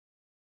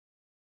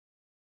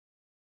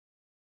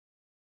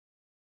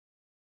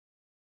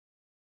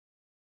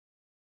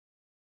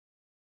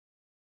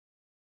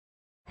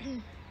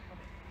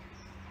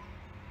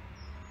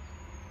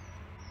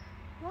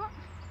What?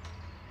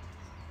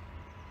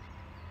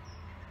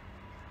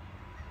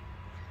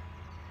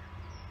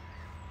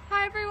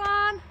 Hi everyone.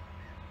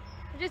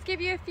 I'll just give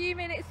you a few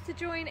minutes to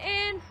join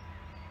in.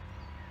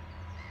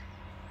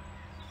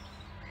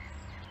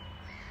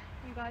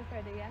 You guys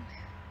ready, yeah?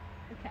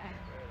 Okay.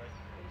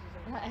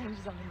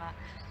 Angel's on the mat.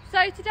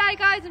 So today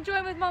guys, I'm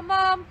joined with my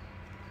mum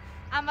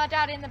and my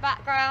dad in the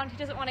background. He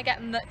doesn't want to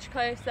get much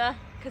closer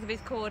because of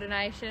his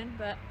coordination,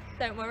 but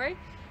don't worry.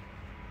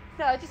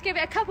 So I'll just give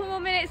it a couple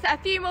more minutes, let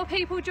a few more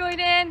people join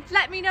in.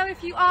 Let me know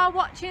if you are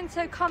watching,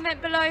 so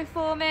comment below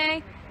for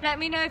me. Let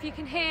me know if you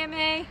can hear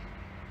me.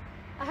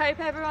 I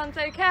hope everyone's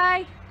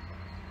okay.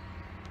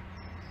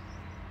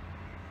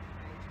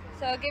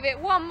 So I'll give it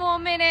one more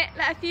minute,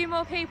 let a few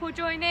more people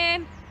join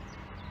in.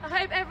 I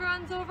hope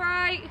everyone's all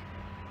right.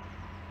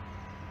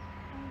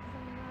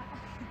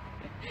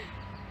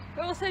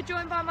 We're also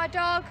joined by my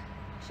dog.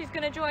 She's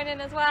going to join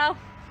in as well.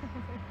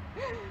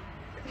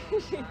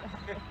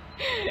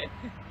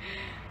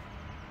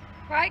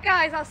 Right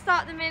guys, I'll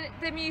start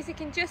the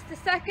music in just a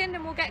second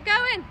and we'll get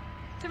going.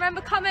 So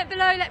remember, comment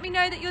below, let me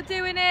know that you're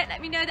doing it. Let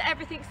me know that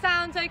everything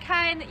sounds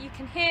okay and that you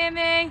can hear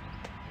me.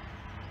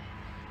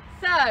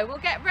 So we'll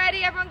get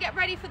ready, everyone get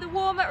ready for the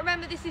warm-up.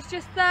 Remember, this is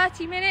just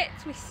 30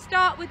 minutes. We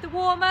start with the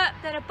warm-up,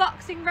 then a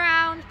boxing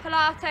round,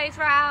 Pilates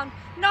round,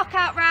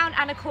 knockout round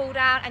and a cool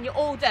down, and you're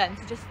all done.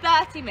 So just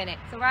 30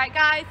 minutes, all right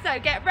guys? So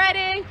get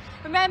ready.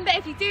 Remember,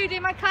 if you do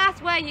my class,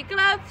 wear your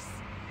gloves.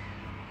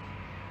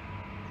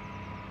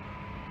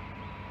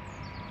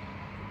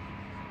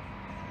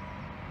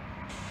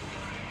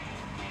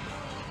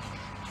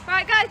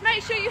 Right guys,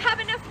 make sure you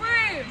have enough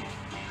room.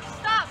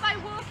 Start by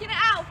walking it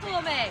out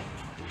for me.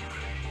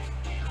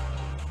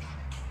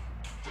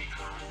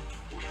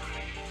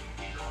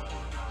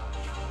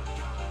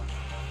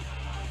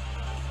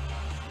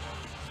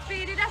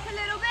 Speed it up a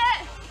little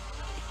bit.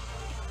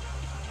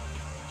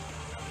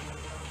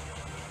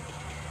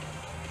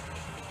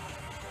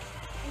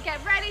 And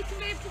get ready to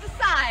move to the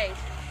side.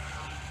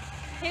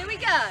 Here we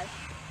go.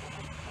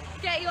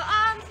 Get your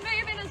arms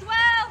moving as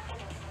well.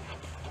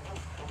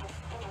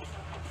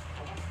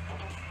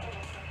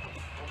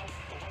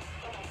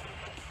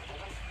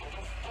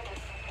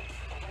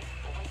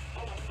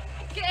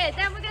 Good,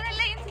 then we're going to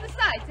lean to the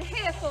side, so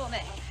here for me.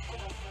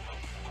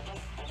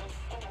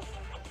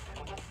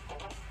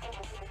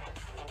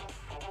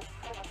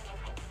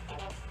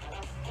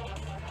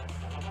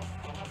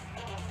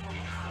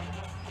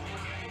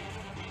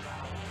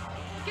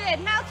 Good,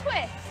 now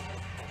twist.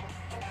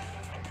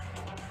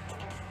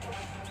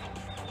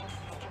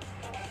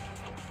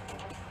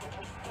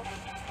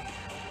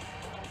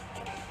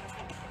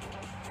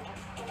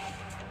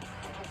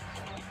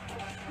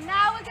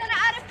 Now we're going to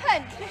add a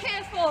punch, so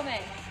here for me.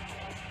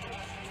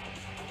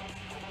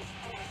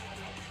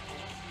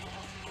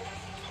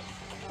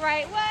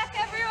 Great work,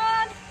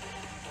 everyone.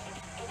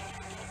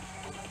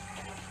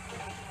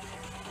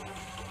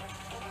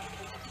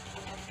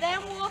 Then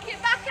walk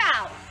it back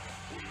out.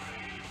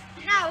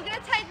 Now we're going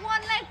to take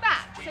one leg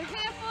back. So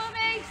here for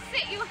me,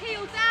 sit your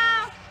heel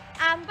down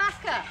and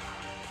back up.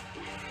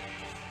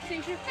 So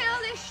you should feel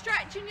this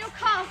stretch in your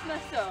calf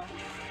muscle.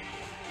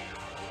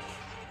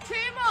 2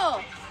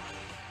 more.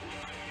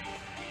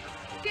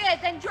 Good,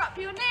 then drop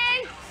your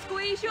knee,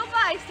 squeeze your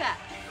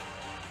biceps.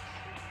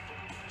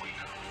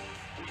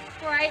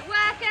 Great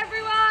work,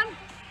 everyone.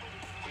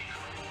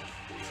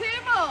 2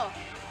 more.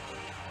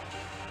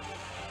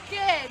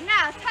 Good.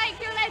 Now take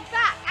your leg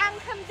back and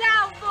come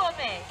down for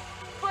me.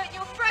 Point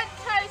your front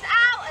toes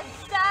out and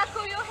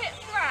circle your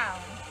hips round.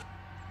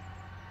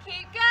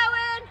 Keep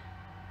going.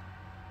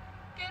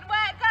 Good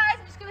work, guys.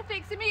 I'm just going to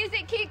fix the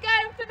music. Keep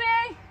going for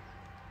me.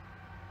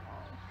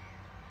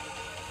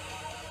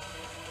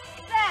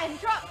 Then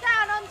drop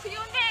down onto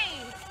your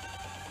knees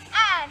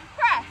and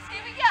press.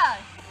 Here we go.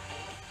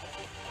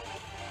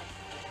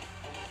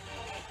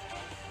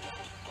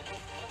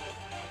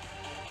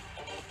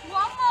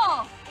 One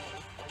more.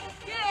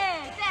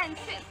 Good. Then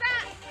sit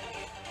back,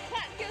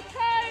 tuck your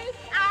toes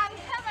and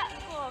come up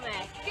for me.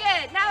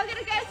 Good. Now we're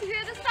going to go to the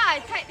other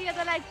side. Take the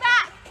other leg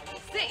back,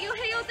 sit your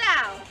heel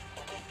down.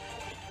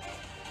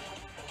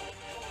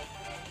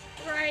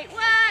 Great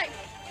work.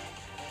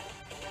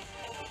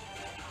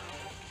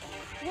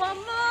 One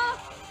more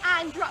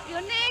and drop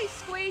your knee,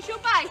 squeeze your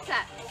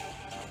biceps.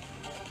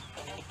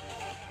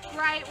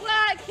 Great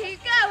work. Keep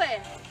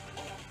going.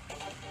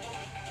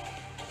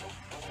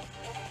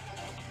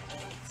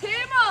 2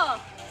 more.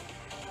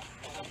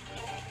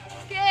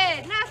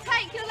 Good. Now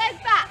take your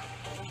leg back.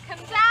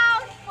 Come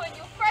down, point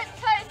your front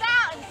toes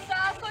out and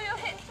circle your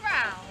hips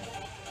round.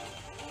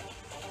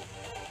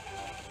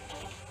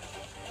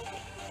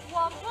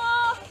 1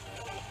 more.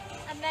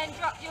 And then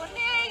drop your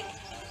knee.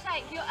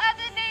 Take your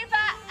other knee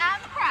back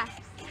and press.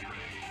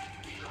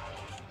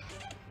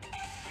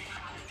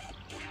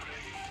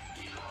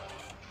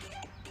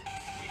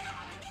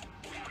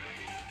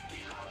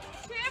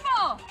 2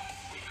 more.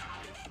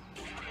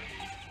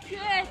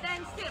 Good,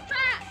 then sit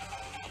back,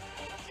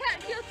 tuck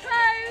your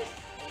toes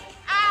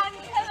and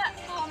come up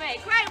for me.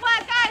 Great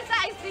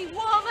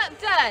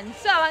turn.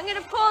 So I'm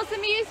going to pause the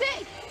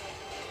music.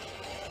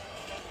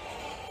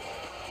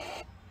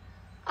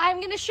 I'm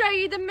going to show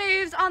you the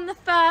moves on the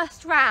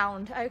first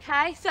round,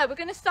 okay? So we're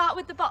going to start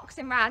with the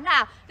boxing round.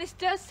 Now, this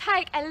does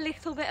take a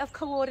little bit of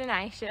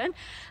coordination,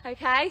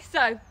 okay?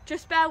 So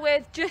just bear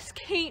with, just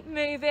keep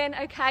moving,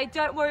 okay?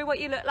 Don't worry what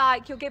you look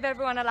like. You'll give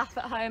everyone a laugh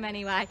at home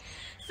anyway.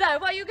 So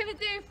what you're going to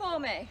do for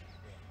me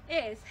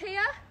is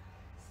here,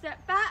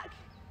 step back,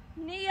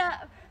 knee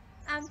up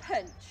and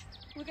punch.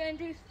 We're going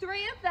to do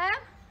 3 of them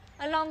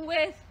along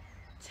with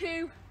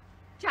 2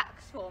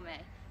 jacks for me.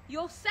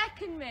 Your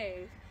second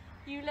move,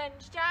 you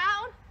lunge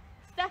down,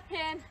 step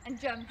in and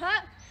jump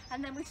up,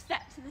 and then we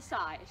step to the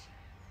side.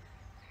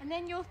 And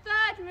then your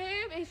third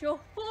move is your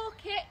 4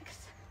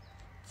 kicks,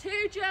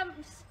 2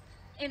 jumps,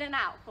 in and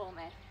out for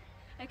me.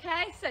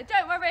 Okay, so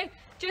don't worry,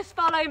 just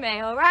follow me,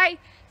 all right?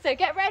 So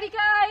get ready,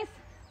 guys.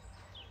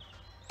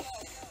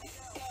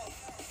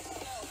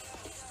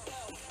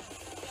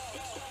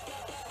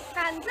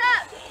 Hands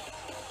up.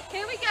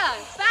 Here we go.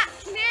 Back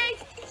knee,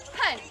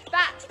 punch,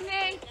 back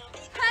knee,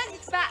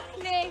 punch, back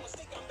knee,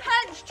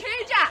 punch, 2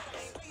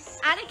 jacks.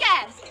 And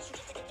again.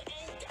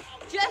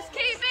 Just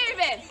keep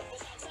moving.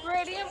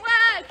 Brilliant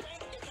work.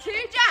 2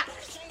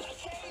 jacks.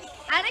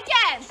 And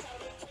again.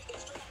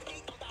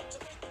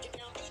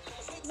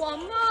 1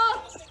 more.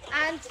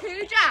 And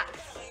 2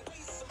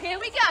 jacks. Here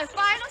we go.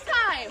 Final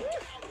time.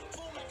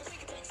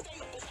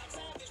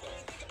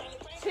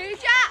 2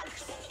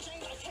 jacks.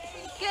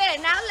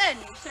 Good. Now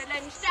lunge. So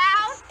lunge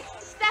down,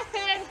 step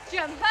in,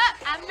 jump up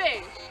and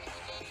move.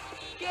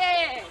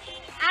 Good.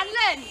 And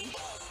lunge.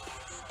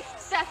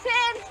 Step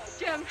in,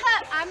 jump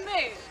up and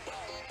move.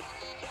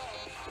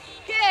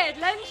 Good.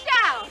 Lunge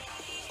down,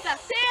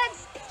 step in,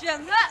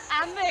 jump up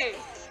and move.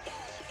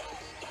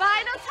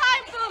 Final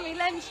time for me.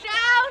 Lunge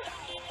down,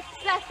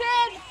 step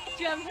in,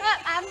 jump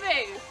up and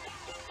move.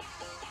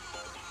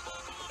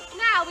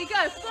 Now we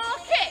go 4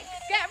 kicks.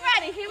 Get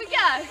ready. Here we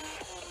go.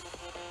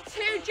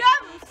 2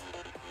 jumps,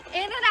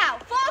 in and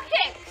out. 4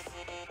 kicks.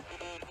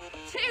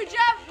 2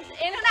 jumps,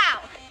 in and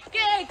out.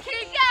 Good,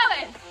 keep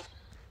going.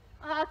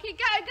 Oh, keep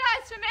going,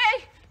 guys, for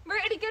me.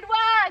 Really good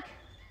work.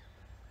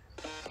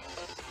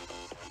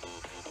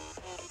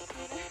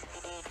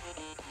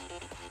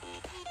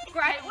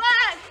 Great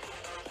work.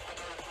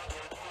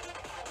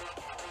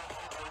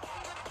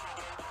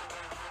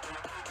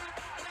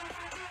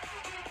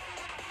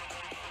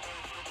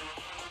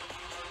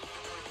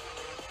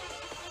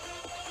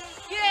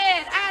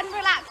 Good, and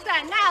relax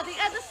then. Now the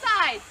other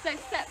side. So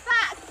step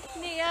back,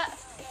 knee up,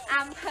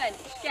 and punch.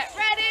 Get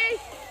ready.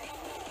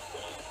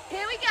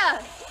 Here we go.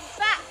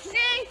 Back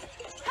knee,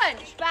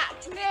 punch, back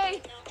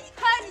knee,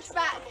 punch,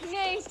 back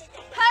knee,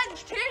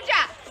 punch, 2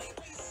 jacks.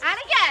 And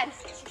again.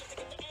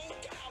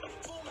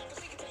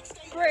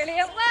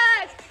 Brilliant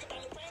work.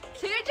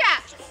 2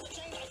 jacks.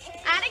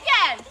 And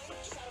again.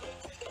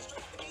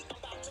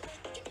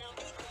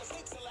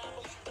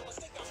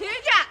 2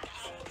 jacks.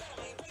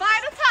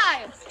 Final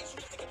time.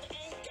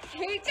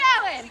 Keep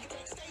going.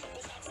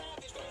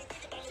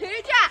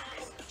 2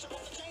 jacks.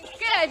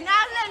 Good.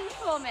 Now lunge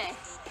for me.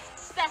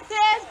 Step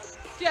in,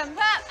 jump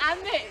up and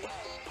move.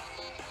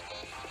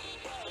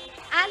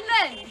 And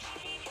lunge.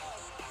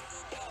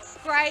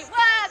 Great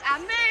work.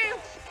 And move.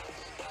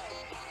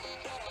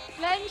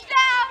 Lunge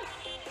down.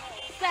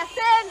 Step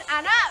in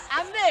and up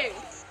and move.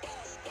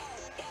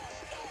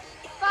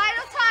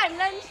 Final time.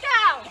 Lunge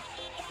down.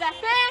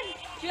 Step in,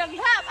 jump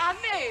up and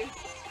move.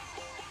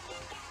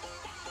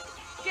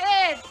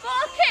 Good. 4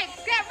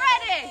 kicks. Get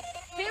ready.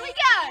 Here we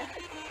go.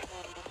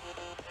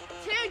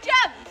 2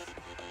 jumps.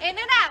 In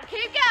and out.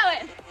 Keep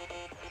going.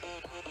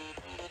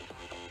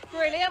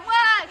 Brilliant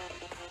work.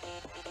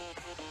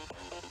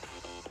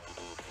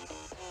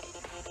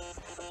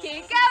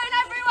 Keep going,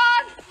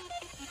 everyone.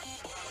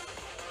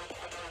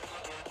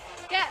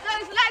 Get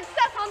those legs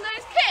up on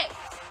those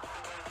kicks.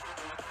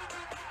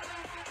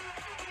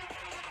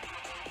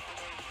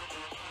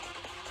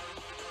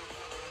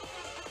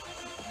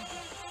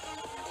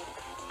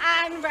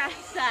 And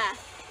rest there.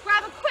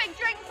 Grab a quick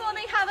drink for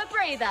me, have a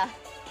breather.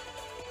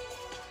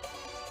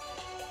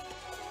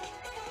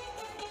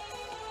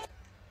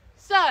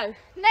 So,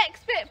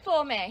 next bit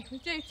for me, we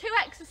do 2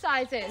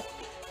 exercises,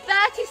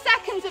 30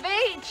 seconds of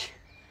each,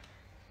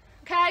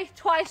 okay,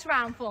 twice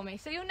round for me.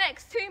 So your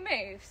next 2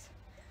 moves,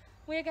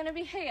 we're going to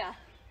be here,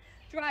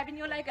 driving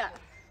your leg up,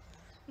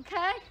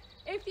 okay?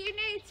 If you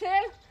need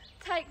to,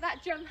 take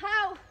that jump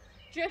out,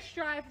 just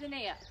drive the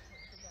knee up.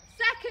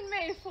 Second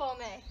move for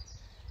me,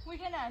 we're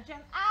going to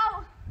jump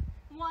out,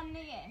 1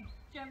 knee in,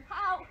 jump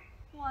out,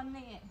 1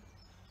 knee in,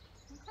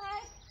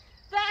 okay?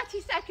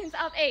 30 seconds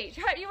of each.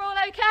 Hope you're all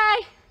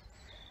okay.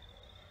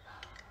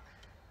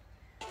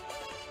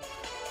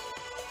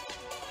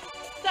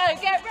 So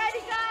get ready,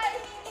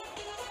 guys.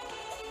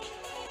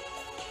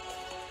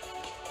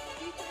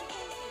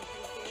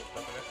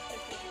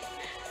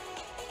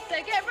 So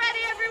get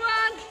ready,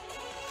 everyone.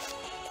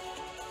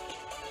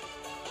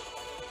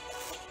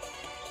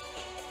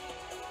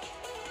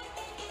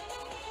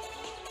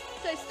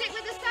 So stick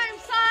with the same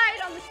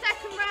side. On the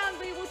second round,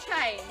 we will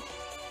change.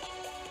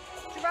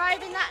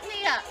 driving that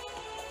knee up.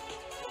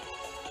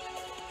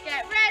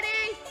 Get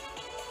ready.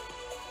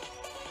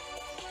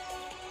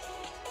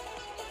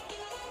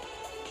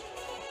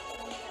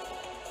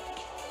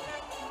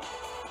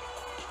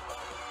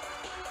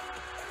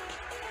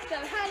 So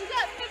hands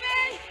up for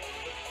me.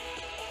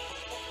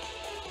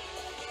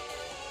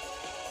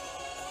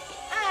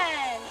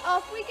 And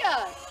off we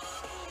go.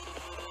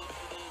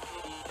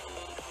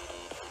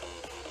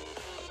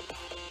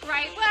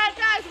 Great work,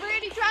 guys.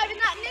 Really driving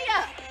that knee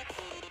up.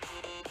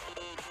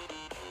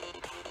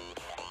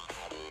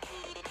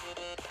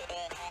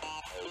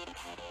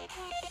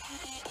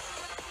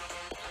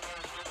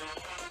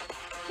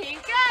 Keep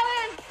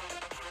going.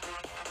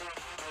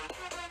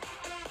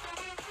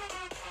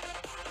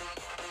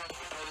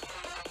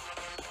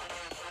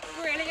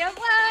 Brilliant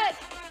work.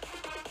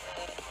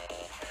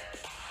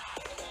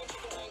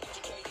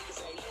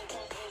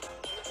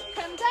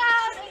 Come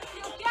down into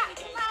your Jack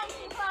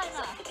mountain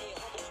climber.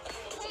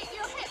 Keep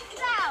your hips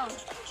down.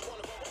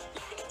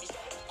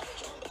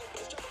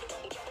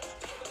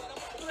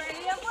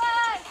 Brilliant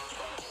work.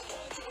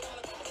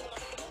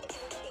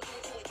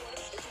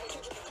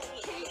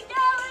 Keep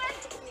going.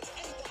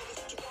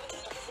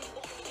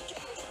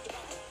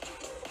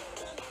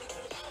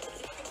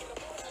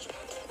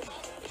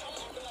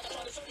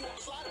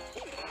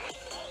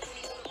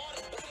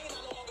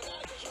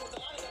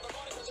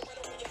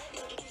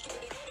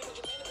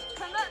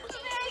 Come up to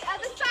me,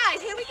 other side,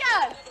 here we go.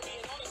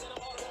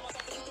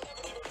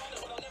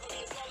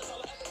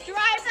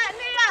 Drive that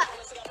knee up.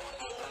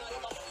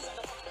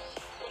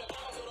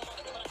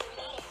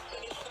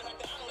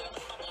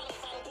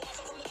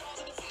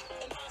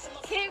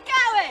 Keep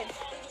going.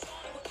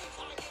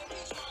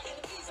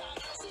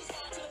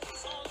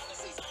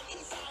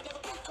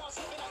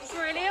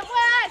 Brilliant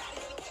work.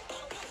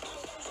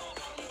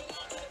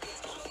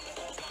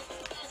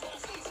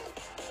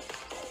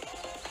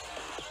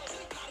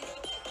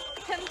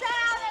 Come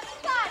down at the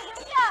side, here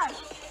we go.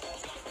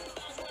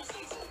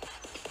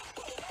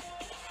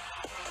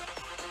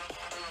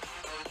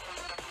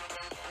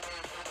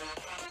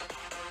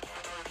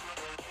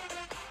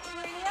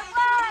 Brilliant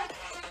work.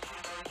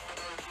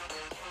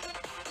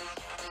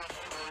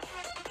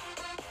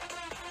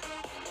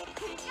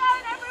 Keep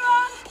going,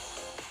 everyone.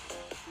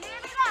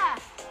 Nearly there.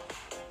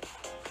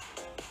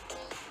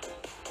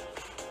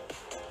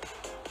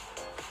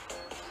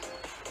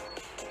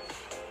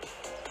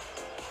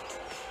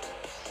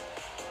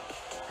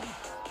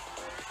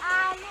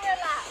 And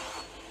relax.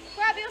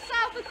 Grab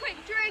yourself a quick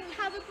drink,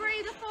 have a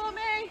breather for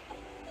me.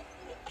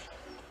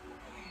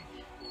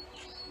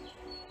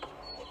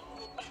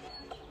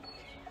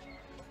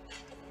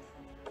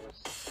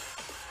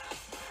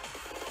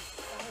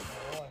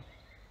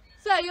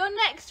 So your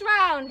next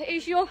round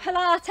is your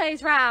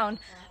Pilates round.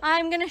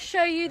 I'm going to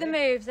show you the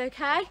moves,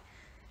 okay?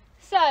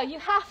 So you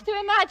have to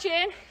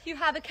imagine you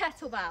have a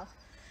kettlebell.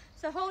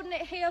 So holding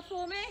it here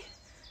for me,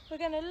 we're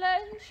going to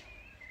lunge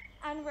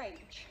and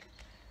reach.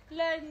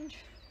 Lunge,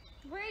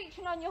 reach,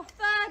 and on your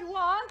third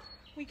one,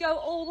 we go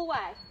all the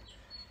way.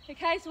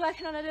 Okay, so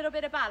working on a little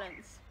bit of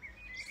balance.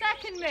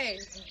 Second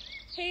move,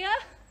 here,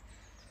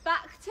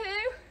 back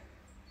two,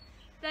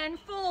 then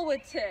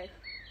forward two.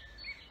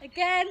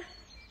 Again,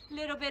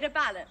 little bit of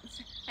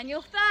balance. And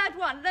your third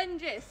one,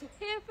 lunges, so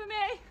here for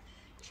me,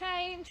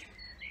 change,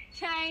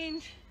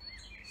 change,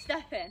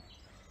 step in.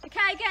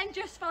 Okay, again,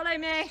 just follow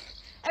me.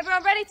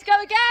 Everyone ready to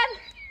go again?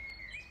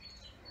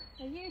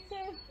 Are you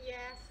two?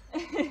 Yes.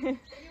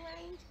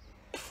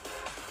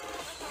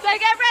 So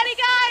get ready,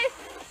 guys.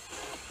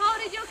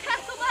 Holding your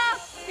kettlebell.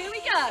 Here we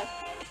go.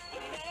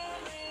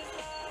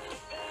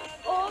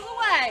 All the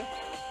way.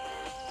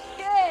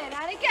 Good,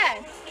 and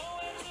again.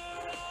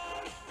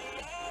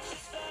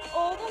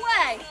 All the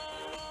way.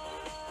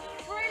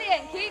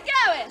 Brilliant, keep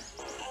going.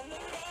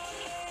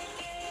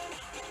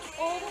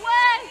 All the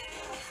way.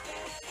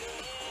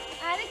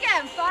 And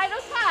again,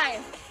 final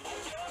time.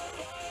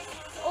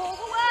 All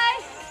the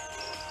way.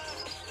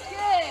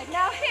 Good,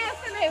 now here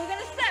for me, we're going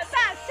to step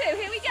back too,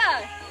 here we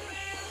go.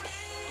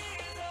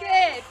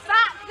 Good,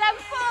 back then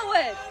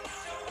forward.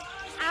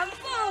 And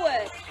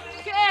forward.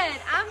 Good,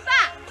 and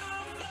back.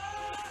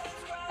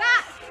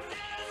 Back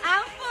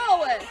and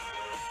forward.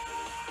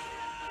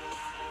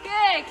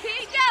 Good,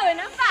 keep going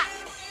and back.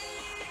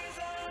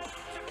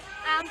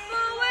 And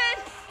forward.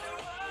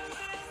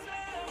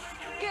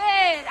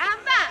 Good,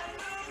 and back.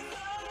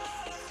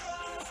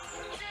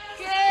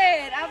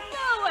 Good, and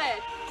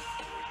forward.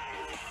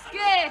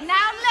 Good,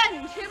 now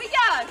lunge, here we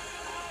go.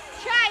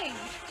 Change,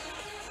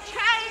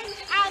 change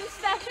and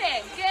step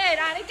in. Good,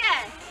 and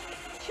again.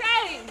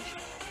 Change,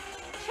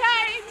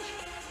 change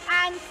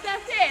and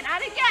step in.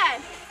 And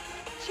again.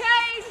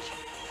 Change,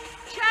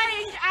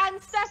 change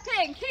and step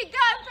in. Keep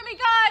going for me,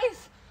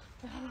 guys.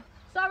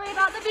 Sorry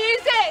about the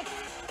music.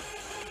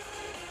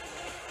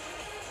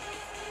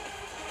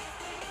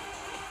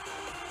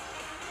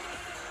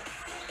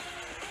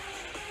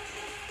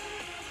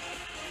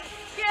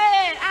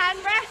 Good, and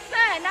rest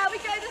there. Now we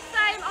go the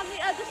same on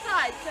the other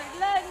side. So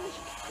lunge,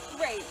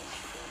 reach.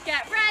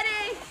 Get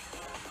ready.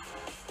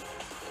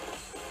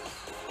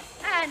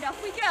 end.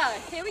 Off we go.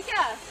 Here we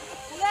go.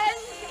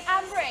 Lunge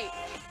and reach.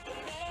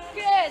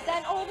 Good.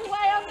 Then all the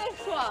way on this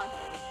one.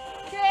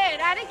 Good.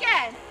 And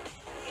again.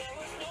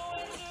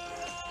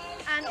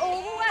 And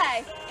all the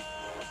way.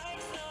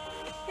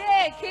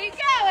 Good. Keep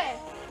going.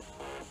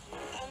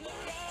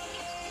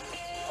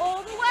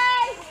 All the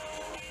way.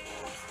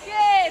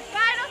 Good.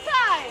 Final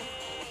time.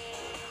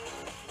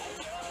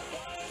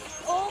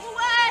 All the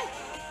way.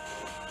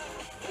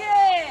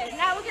 Good.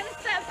 Now we're going to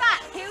step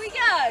back. Here we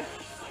go.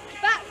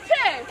 Back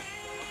 2.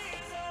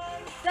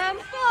 Then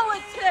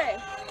forward 2.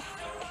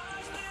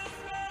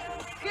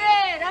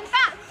 Good. And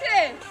back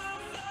 2.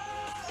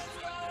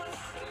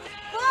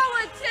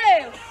 Forward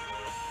 2.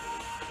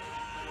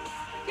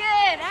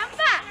 Good. And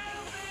back.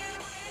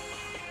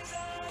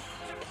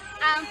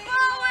 And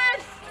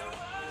forward.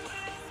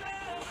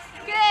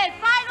 Good.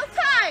 Final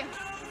time.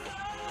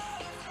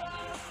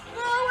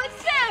 Forward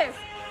 2.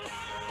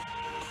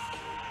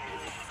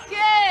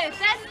 Good.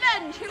 Then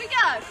lunge. Here we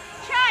go.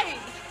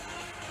 Change.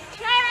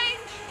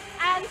 Change.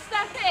 And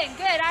step in.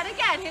 Good. And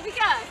again. Here we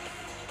go.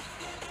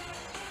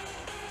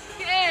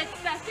 Good.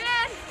 Step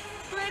in.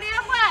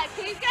 Brilliant work.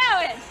 Keep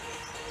going.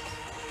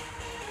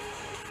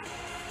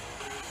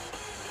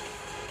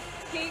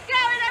 Keep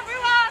going,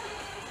 everyone.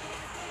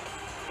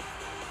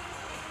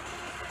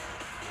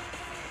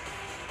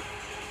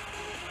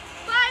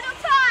 Final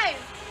time.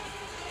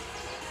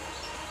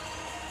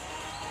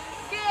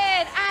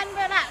 Good, and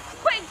relax.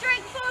 Quick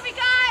drink for me,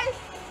 guys.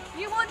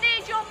 You will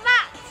need your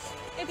mats.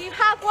 If you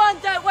have one,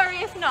 don't worry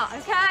if not,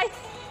 okay?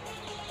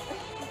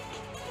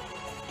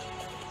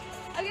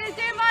 I'm going to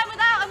do mine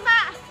without a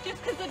mat,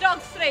 just because the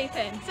dog's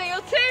sleeping. So you're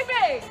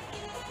 2B.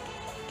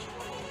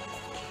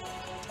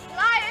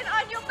 Lying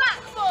on your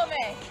back for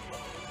me.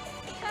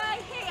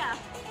 Okay, here.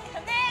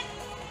 Come in,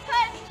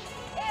 punch,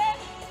 in,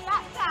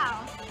 back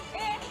down.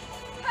 In,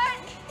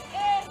 punch,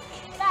 in,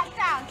 back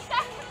down.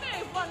 Second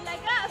move, one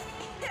leg up,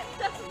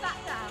 hips up and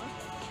back down.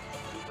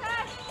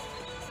 Okay?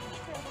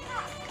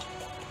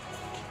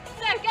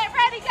 So get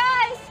ready,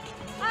 guys.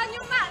 On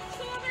your mats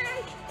for me.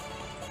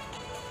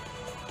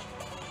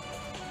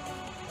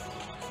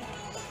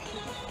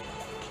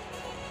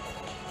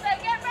 So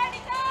get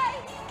ready,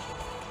 guys.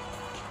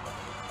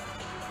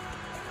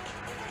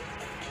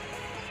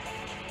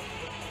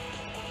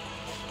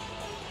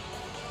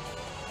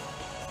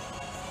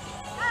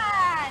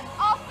 And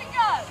off we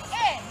go.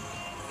 In,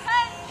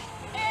 punch,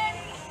 in,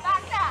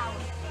 back down.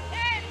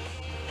 In,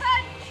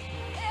 punch,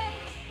 in,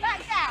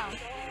 back down.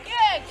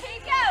 Good,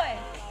 keep going.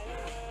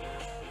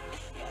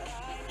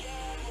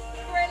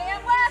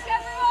 Brilliant work,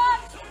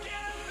 everyone.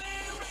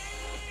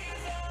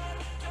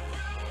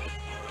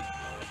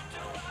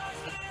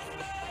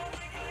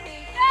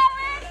 Keep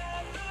going.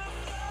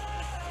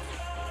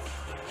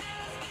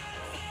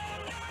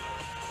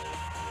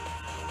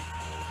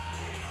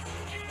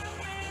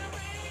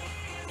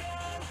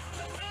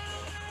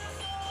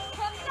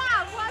 Come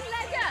down, one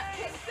leg up,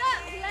 hips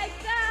up, leg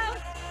down,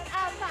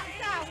 and back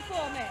down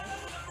for me.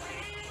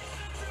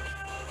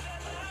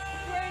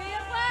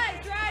 Brilliant work,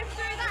 drive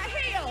through that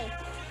heel.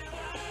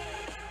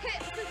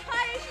 Hips as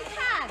high as you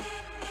can.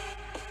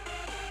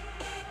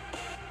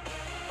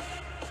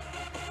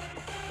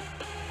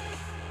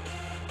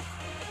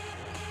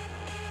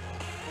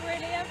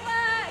 Brilliant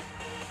work.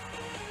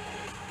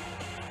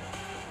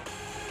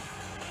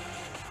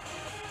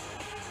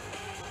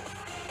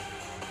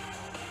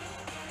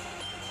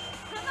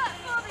 Come up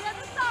for the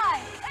other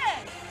side.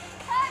 In,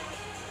 punch,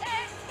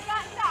 in,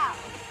 back down.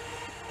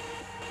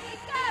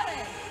 Keep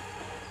going.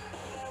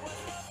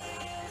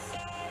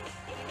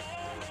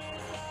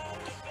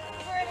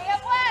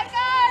 Brilliant work,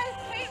 guys.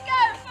 Keep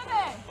going for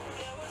me.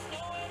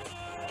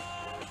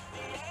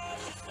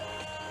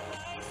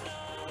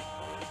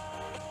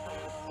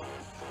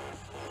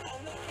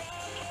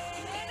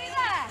 Nearly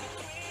there.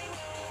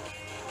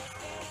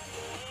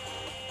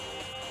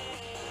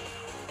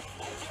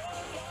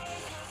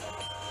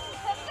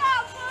 Come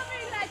down for me,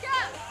 leg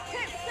up,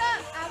 hips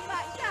up and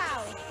back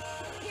down.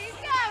 Keep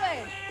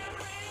going.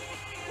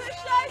 Push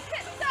those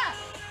hips up.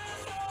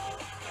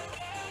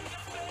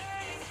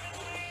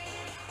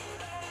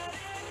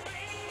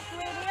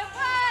 Brilliant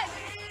work.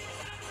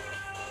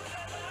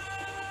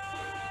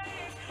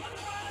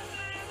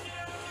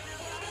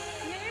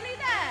 Nearly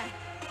there.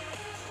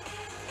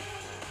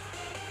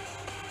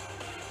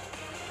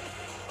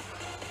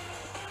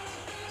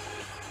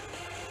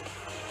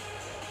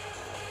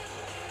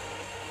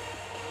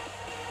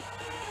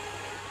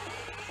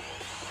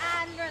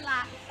 And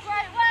relax.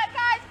 Great work,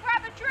 guys.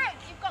 Grab a drink.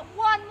 You've got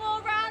one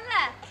more round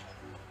left.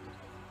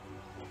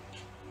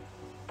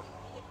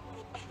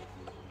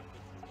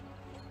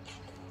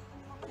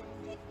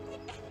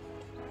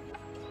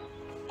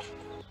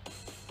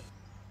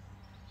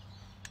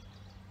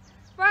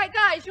 Right,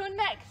 guys, your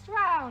next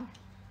round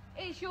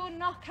is your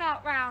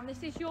knockout round.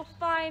 This is your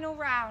final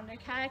round,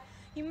 okay?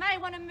 You may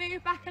want to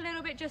move back a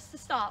little bit just to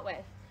start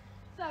with.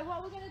 So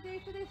what we're going to do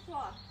for this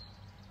one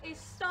is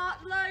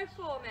start low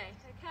for me,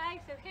 okay?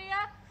 So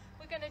here,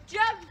 we're going to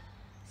jump,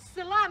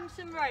 slam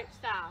some ropes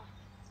down.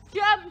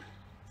 Jump,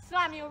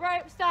 slam your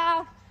ropes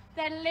down,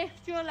 then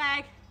lift your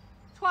leg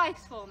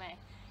twice for me.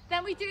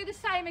 Then we do the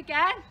same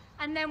again,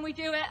 and then we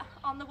do it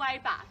on the way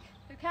back.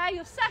 Okay,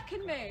 your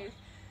second move,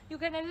 you're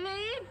going to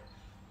lean,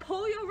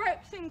 pull your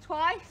ropes in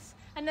twice,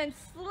 and then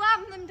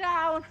slam them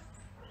down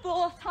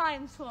 4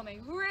 times for me,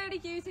 really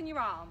using your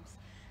arms.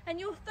 And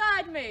your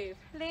third move,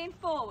 lean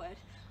forward,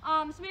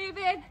 arms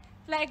moving,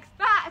 legs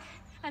back,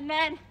 and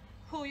then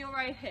pull your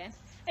rope in.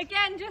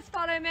 Again, just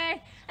follow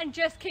me and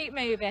just keep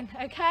moving,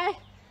 okay?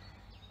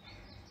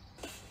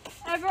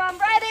 Everyone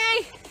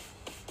ready?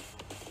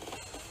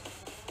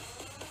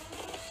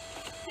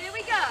 Here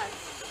we go.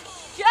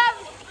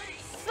 Jump,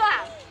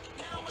 slam,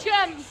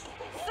 jump,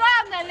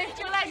 slam, then lift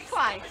your leg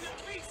twice.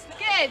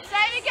 Good,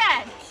 same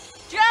again.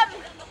 Jump,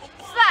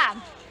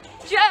 slam,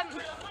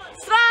 jump,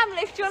 slam,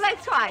 lift your leg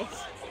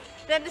twice.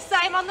 Then the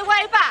same on the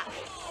way back.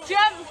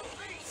 Jump,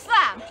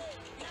 slam,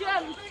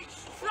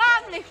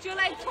 lift your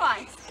leg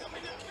twice.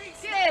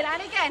 Good,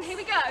 and again, here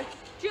we go.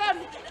 Jump,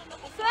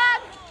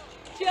 slam,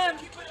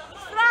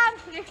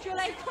 lift your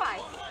leg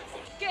twice.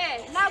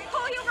 Good, now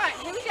pull your rope,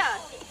 here we go.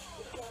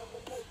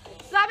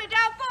 Slam it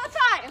down 4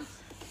 times.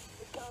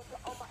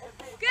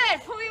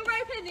 Good, pull your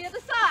rope in the other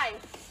side.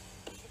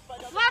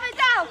 Slam it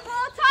down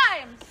 4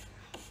 times.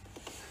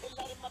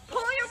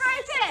 Pull your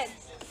rope in.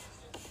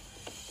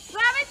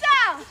 Slam it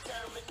down.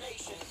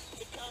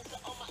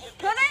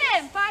 Pull it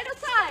in, final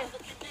time.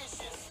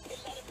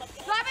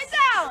 Slam it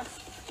down.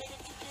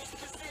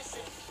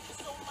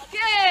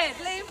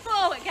 Good, lean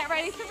forward, get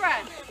ready to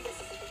run.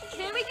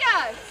 Here we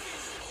go.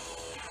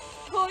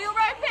 Pull your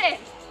rope in.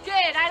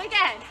 Good, and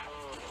again.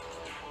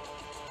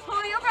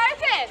 Pull your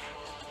rope in.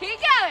 Keep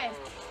going.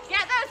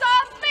 Get those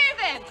arms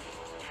moving.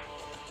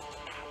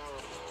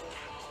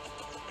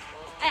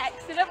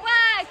 Excellent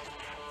work.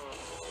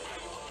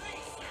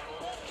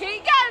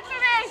 Keep going for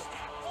me.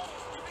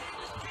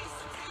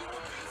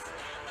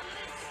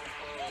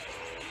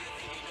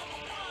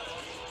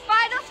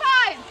 Final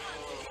time.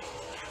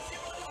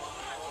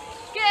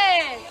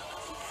 Good.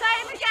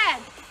 Same again,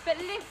 but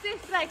lift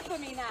this leg for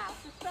me now.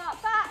 So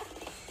start back.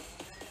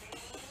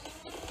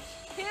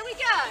 Here we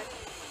go.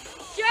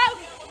 Jump,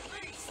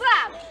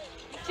 slam,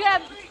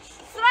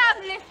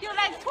 lift your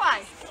leg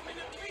twice.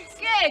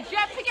 Good,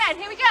 jump again,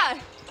 here we go.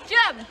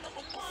 Jump,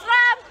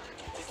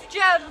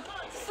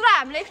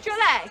 slam, lift your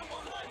leg.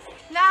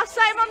 Now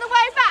same on the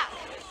way back.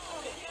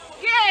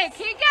 Good,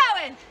 keep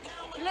going.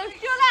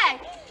 Lift your leg.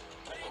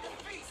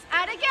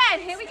 And again,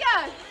 here we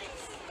go.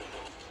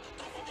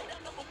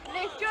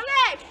 Lift your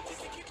leg.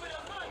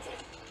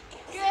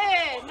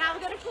 Good, now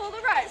we're going to pull the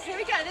rope. Here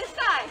we go, this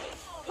side.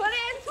 Put it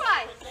in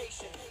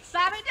twice.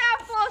 Slam it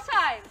down 4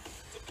 times.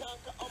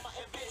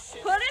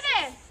 Put it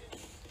in.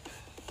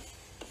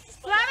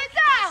 Slam it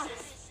down.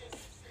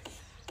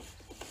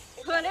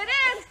 Put it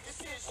in.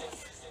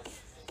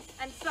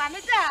 And slam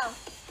it down.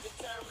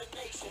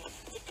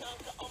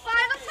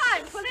 Final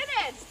time, put it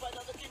in.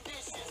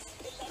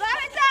 Slam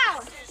it down.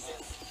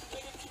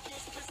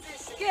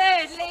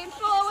 Good, lean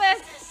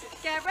forward.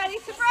 Get ready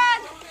to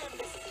run.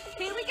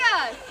 Here we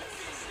go.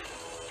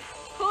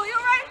 Pull your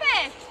rope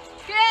in.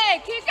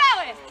 Good, keep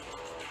going.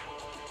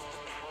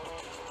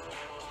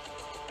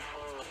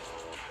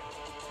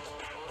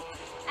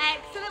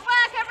 Excellent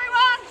work,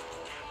 everyone.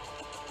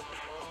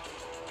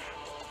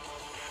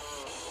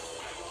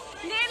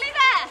 Nearly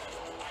there.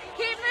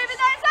 Keep moving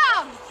those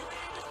arms.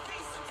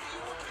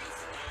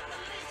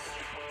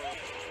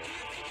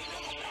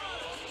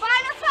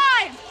 Final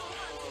time.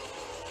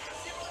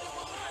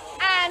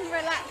 And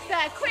relax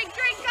there. Quick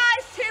drink,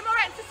 guys. 2 more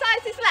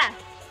exercises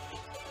left.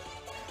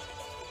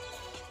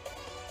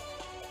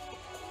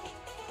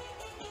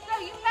 So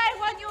you may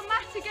want your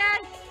mat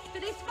again for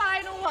this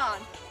final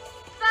one.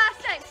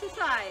 First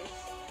exercise.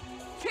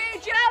 2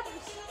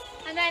 jumps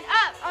and then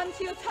up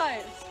onto your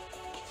toes.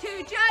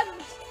 2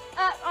 jumps,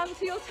 up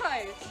onto your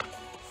toes.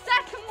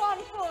 Second one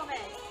for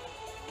me.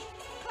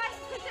 Plank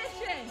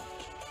position.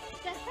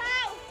 Step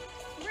out,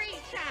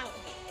 reach out.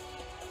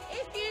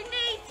 If you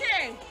need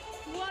to,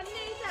 1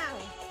 knee down.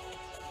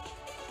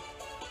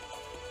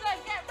 So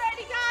get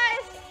ready,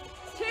 guys.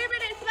 2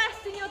 minutes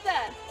left and you're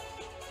done.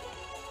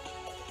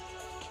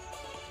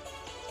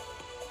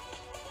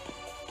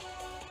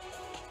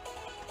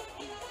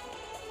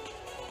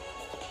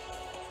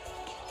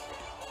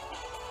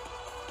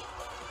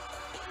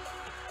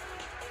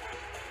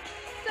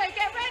 So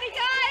get ready,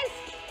 guys.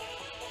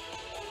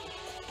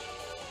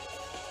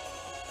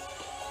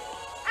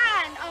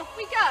 And off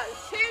we go.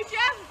 2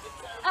 jumps,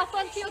 up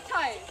onto your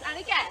toes. And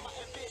again.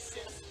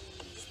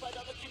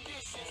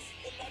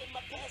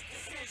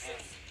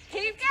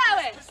 Keep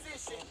going.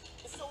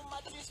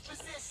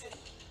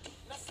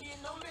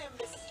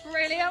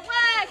 Brilliant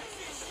work.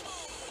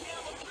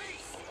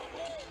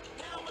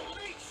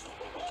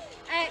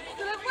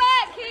 Excellent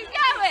work. Keep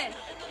going.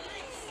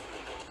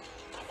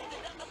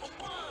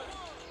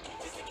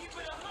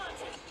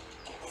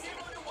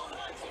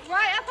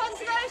 Right up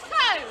onto those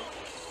toes.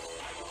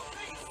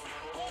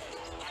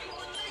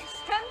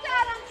 Come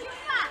down onto your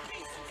mat.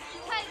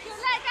 Take your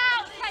leg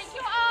out, take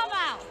your arm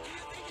out.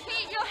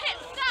 Keep your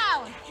hips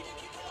down.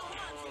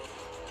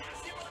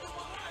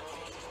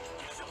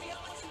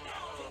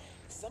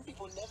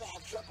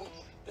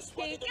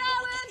 Keep going.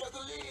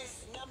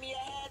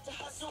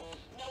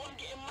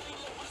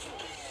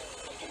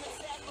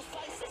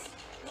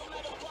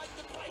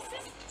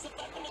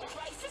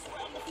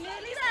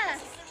 Nearly there.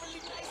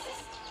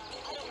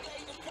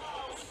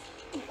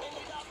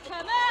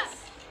 Come up.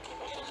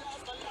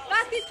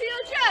 Back into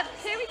your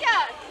jumps. Here we go.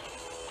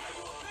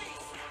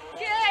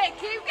 Good.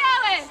 Keep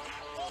going.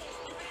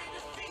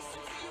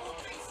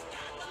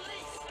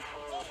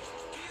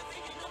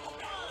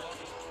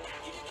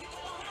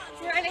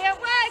 Brilliant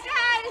work,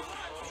 guys.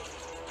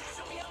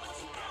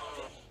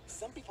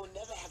 Some people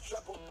never have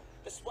trouble.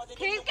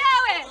 Keep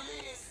going.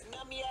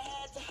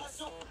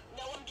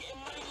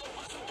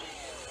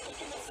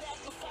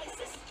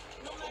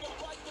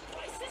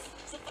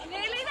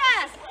 Nearly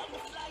there.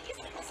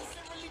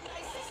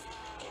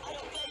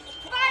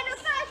 Final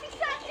 30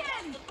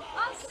 seconds.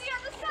 On to the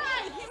other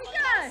side. Here we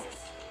go.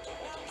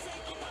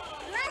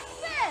 Left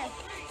fist.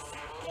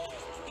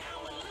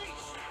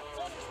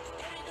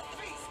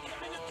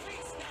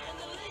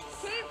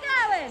 Keep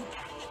going.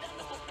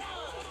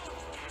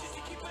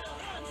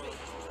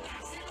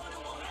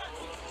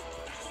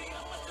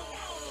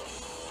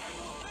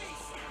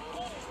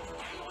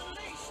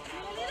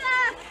 Nearly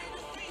there.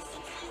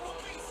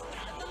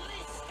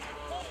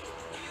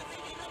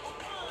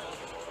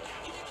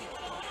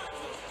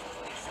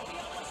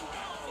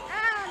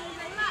 And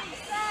relax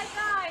there,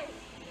 guys.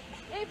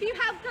 If you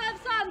have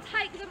gloves on,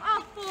 take them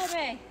off for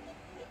me.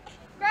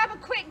 Grab a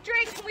quick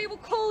drink and we will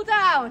cool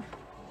down.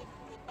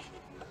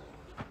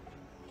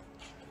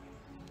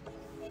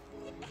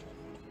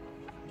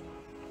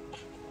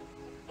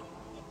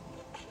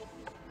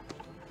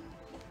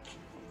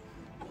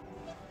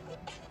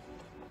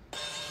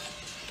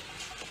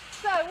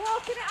 So,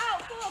 walking it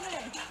out for me.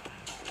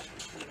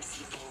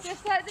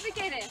 Just like the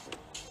beginning.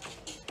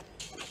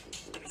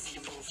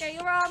 Get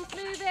your arms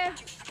moving.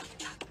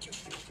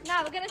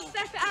 Now we're going to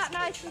step it out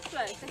nice and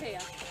slow. So here.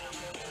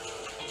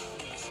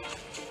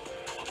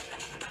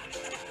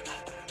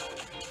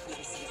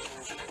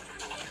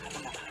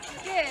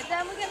 Good.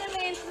 Then we're going to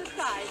lean to the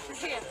side. So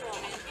here for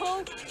me.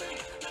 Pull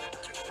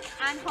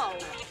and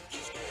hold.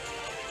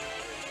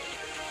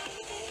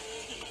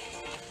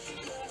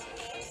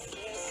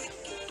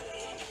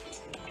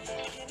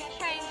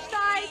 Change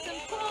sides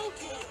and pull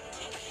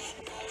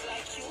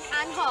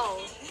and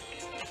hold.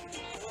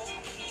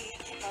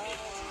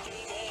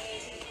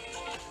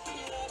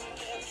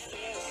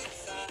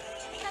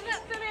 Come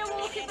up for me and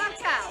walk it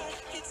back out.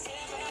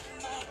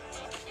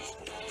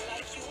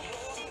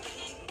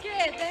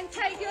 Good, then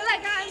take your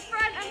leg out in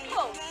front and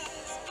pull.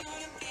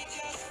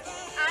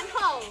 And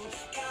hold.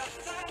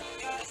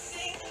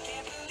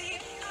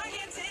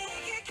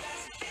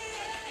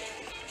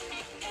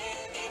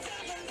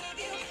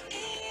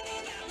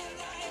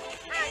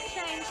 And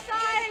change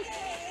sides.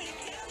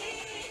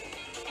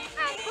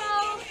 And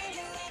hold.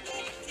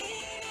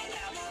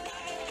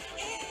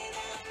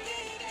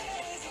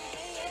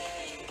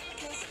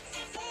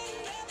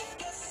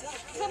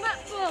 Come up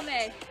for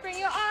me. Bring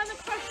your arm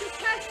across your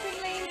chest and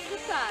lean to the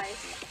side.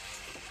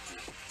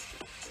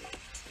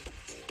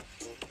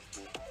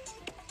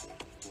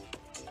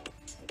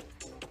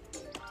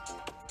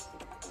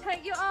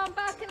 Take your arm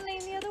back and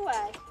lean the other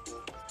way.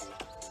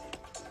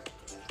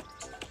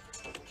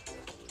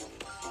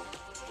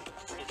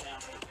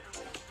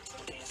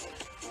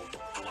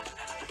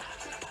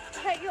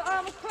 Take your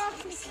arm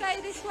across and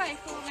stay this way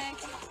for me.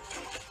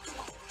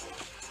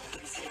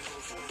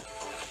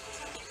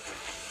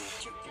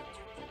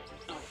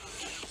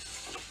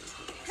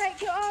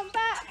 Take your arm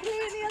back,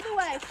 lean the other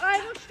way.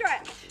 Final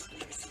stretch.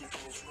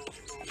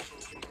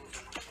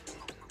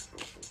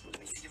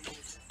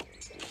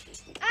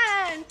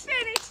 And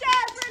finish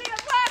there.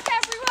 Brilliant work,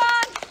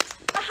 everyone.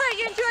 I hope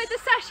you enjoyed the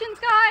sessions,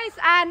 guys,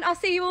 and I'll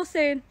see you all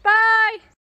soon. Bye.